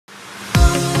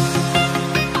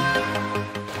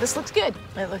This looks good.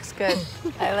 It looks good.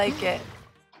 I like it.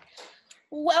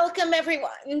 Welcome,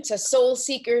 everyone, to Soul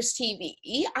Seekers TV.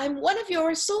 I'm one of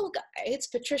your soul guides,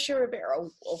 Patricia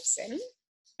Ribeiro-Wolfson.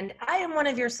 And I am one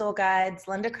of your soul guides,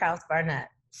 Linda Krause-Barnett.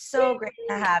 So great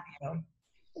to have you.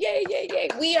 Yay, yay, yay.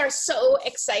 We are so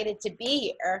excited to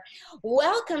be here.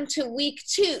 Welcome to week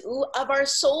 2 of our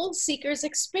Soul Seekers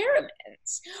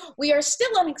experiments. We are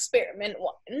still on experiment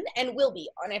 1, and we'll be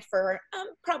on it for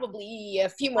probably a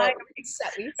few more weeks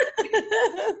at least.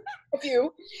 A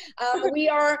few. We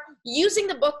are using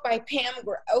the book by Pam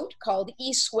Grout called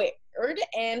E Squared,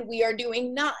 and we are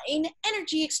doing 9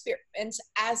 energy experiments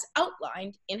as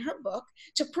outlined in her book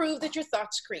to prove that your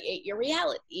thoughts create your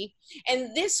reality.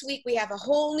 And this week we have a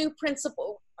whole new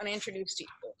principle I want to introduce to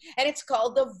you, and it's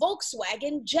called the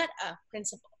Volkswagen Jetta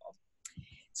principle.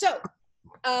 So,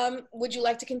 would you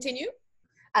like to continue?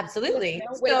 Absolutely.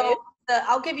 So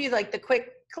I'll give you like the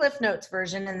quick Cliff Notes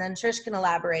version, and then Trish can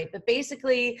elaborate. But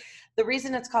basically, the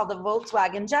reason it's called the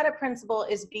Volkswagen Jetta principle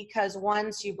is because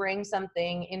once you bring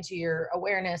something into your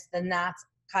awareness, then that's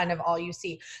kind of all you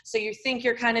see. So you think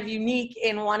you're kind of unique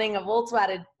in wanting a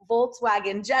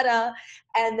Volkswagen Jetta,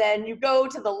 and then you go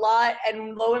to the lot,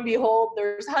 and lo and behold,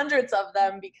 there's hundreds of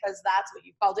them because that's what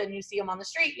you called in. You see them on the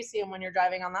street, you see them when you're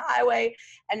driving on the highway,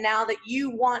 and now that you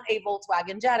want a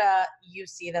Volkswagen Jetta, you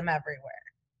see them everywhere.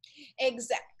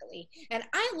 Exactly. And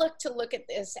I look at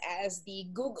this as the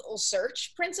Google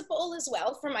search principle as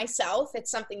well for myself.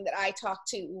 It's something that I talk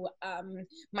to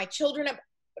my children about,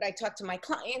 but I talk to my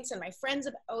clients and my friends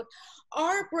about.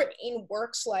 Our brain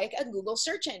works like a Google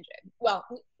search engine. Well,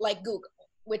 like Google,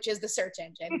 which is the search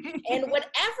engine. And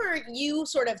whatever you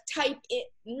sort of type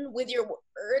in with your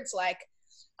words, like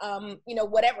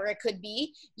whatever it could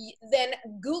be, then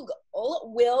Google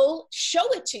will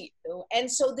show it to you. And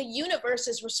so the universe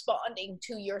is responding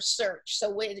to your search. So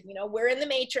we're in the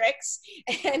matrix,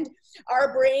 and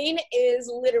our brain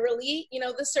is literally,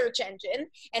 the search engine,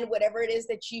 and whatever it is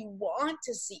that you want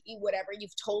to see, whatever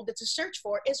you've told it to search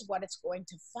for is what it's going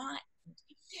to find.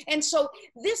 And so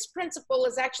this principle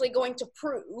is actually going to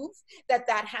prove that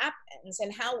happens,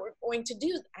 and how we're going to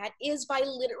do that is by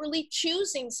literally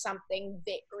choosing something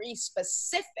very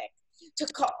specific to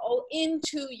call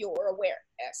into your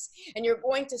awareness. And you're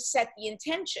going to set the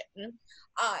intention.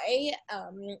 I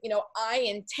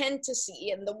intend to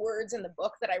see, in the words in the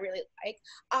book that I really like,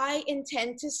 I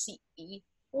intend to see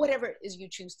whatever it is you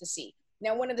choose to see.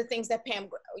 Now, one of the things that Pam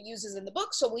Grout uses in the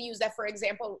book, so we'll use that for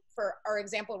our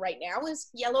example right now, is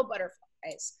yellow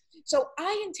butterflies. So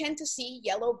I intend to see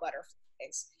yellow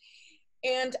butterflies.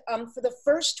 And for the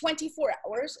first 24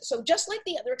 hours, so just like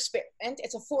the other experiment,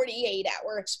 it's a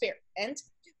 48-hour experiment.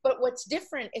 But what's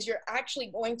different is you're actually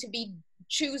going to be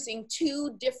choosing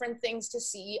 2 different things to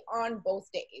see on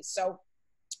both days. So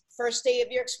first day of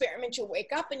your experiment, you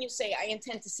wake up and you say, I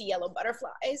intend to see yellow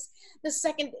butterflies. The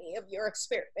second day of your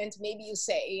experiment, maybe you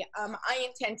say, I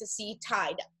intend to see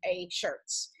tie-dye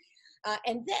shirts.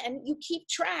 And then you keep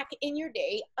track in your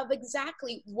day of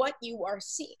exactly what you are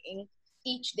seeing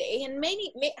each day, and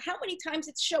how many times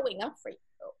it's showing up for you.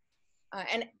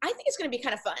 And I think it's going to be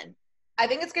kind of fun. I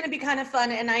think it's going to be kind of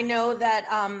fun, and I know that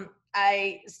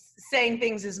saying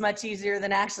things is much easier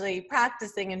than actually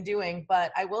practicing and doing,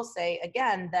 but I will say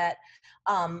again that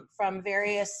from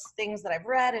various things that I've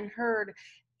read and heard,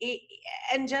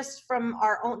 and just from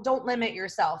our own, don't limit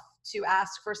yourself to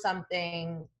ask for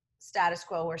something status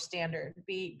quo or standard.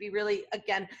 Be really,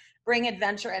 again, bring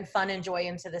adventure and fun and joy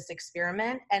into this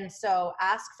experiment. And so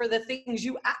ask for the things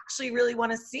you actually really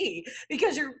want to see,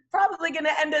 because you're probably going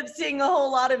to end up seeing a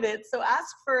whole lot of it. So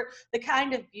ask for the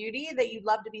kind of beauty that you'd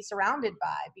love to be surrounded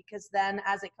by, because then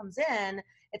as it comes in,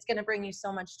 it's going to bring you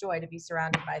so much joy to be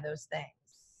surrounded by those things.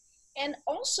 And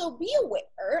also be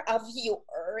aware of your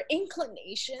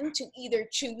inclination to either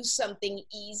choose something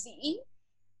easy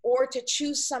or to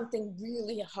choose something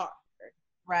really hard.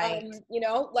 Right.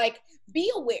 Be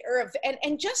aware of,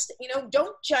 and just,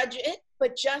 don't judge it,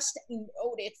 but just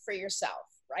note it for yourself,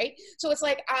 right? So it's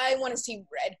like, I want to see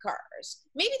red cars.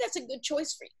 Maybe that's a good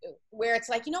choice for you, where it's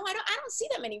like, I don't see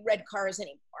that many red cars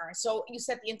anymore. So you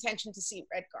set the intention to see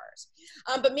red cars.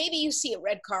 But maybe you see a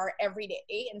red car every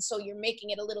day, and so you're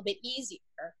making it a little bit easier.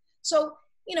 So,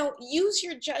 use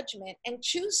your judgment and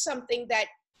choose something that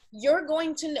you're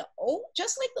going to know,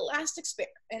 just like the last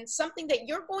experiment, something that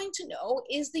you're going to know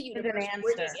is the universe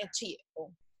bringing it to you.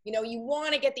 You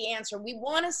want to get the answer. We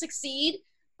want to succeed,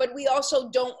 but we also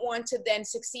don't want to then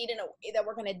succeed in a way that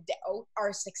we're going to doubt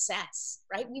our success,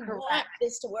 right? We want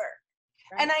this to work.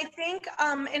 Right? And I think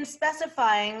in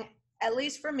specifying at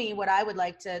least for me, what I would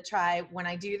like to try when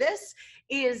I do this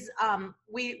is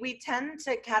we tend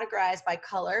to categorize by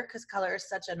color because color is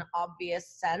such an obvious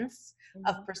sense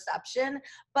of perception.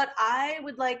 But I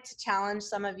would like to challenge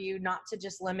some of you not to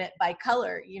just limit by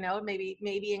color, you know, maybe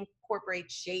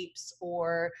incorporate shapes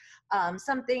or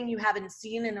something you haven't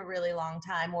seen in a really long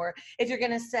time. Or if you're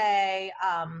going to say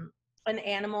an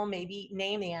animal, maybe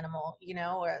name the animal, you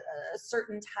know, or a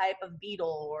certain type of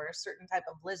beetle or a certain type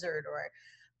of lizard, or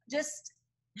just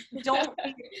don't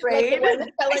be afraid. Like the one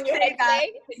that fell on your head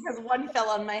today? Because one fell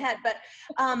on my head, but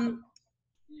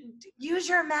use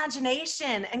your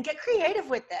imagination and get creative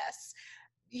with this,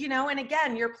 you know. And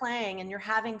again, you're playing and you're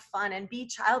having fun, and be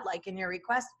childlike in your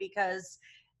request, because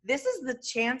this is the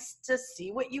chance to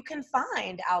see what you can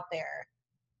find out there.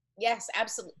 Yes,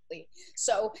 absolutely.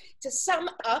 So to sum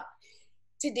up,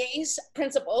 today's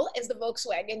principle is the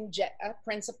Volkswagen Jetta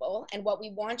principle, and what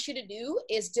we want you to do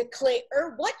is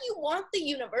declare what you want the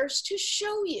universe to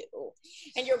show you.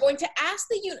 And you're going to ask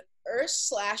the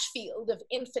universe / field of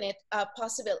infinite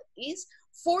possibilities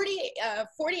 48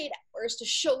 hours to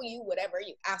show you whatever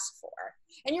you ask for.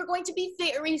 And you're going to be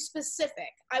very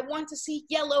specific. I want to see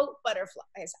yellow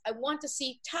butterflies. I want to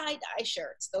see tie-dye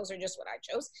shirts. Those are just what I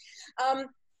chose.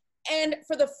 And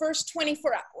for the first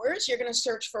 24 hours, you're going to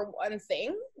search for one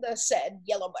thing, the said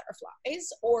yellow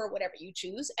butterflies, or whatever you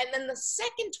choose. And then the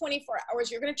second 24 hours,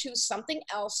 you're going to choose something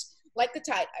else, like the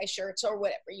tie-dye shirts or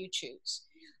whatever you choose.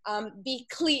 Be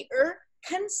clear,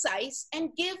 concise,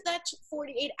 and give that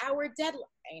 48-hour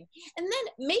deadline. And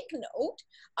then make note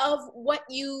of what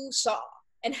you saw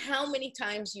and how many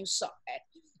times you saw it.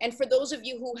 And for those of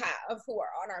you who are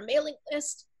on our mailing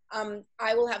list,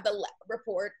 I will have the lab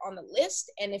report on the list,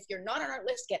 and if you're not on our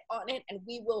list, get on it, and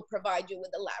we will provide you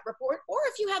with a lab report. Or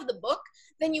if you have the book,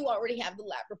 then you already have the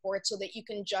lab report so that you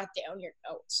can jot down your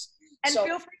notes. And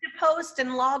feel free to post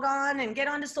and log on and get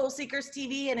onto Soul Seekers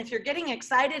TV. And if you're getting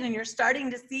excited and you're starting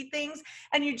to see things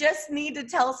and you just need to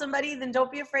tell somebody, then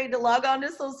don't be afraid to log on to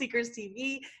Soul Seekers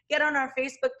TV, get on our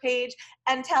Facebook page,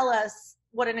 and tell us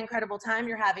what an incredible time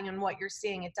you're having and what you're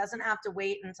seeing. It doesn't have to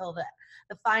wait until the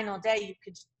final day. You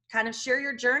could kind of share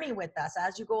your journey with us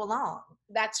as you go along.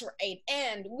 That's right.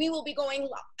 And we will be going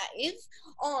live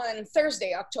on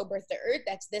Thursday, October 3rd.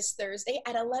 That's this Thursday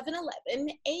at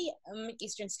 11:11 a.m.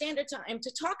 Eastern Standard Time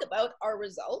to talk about our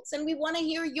results. And we want to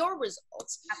hear your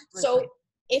results. Absolutely. So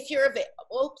if you're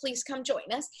available, please come join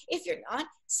us. If you're not,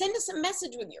 send us a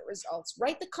message with your results.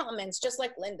 Write the comments, just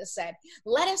like Linda said.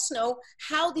 Let us know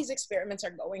how these experiments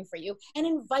are going for you, and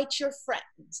invite your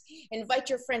friends. Invite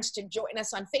your friends to join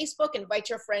us on Facebook. Invite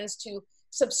your friends to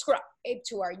subscribe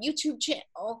to our YouTube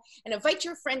channel, and invite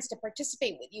your friends to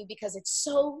participate with you, because it's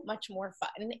so much more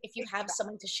fun if you have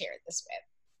someone to share this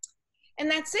with. And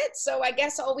that's it. So I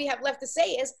guess all we have left to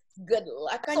say is good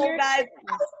luck on your guys.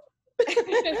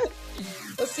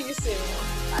 We'll see you soon.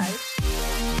 Bye.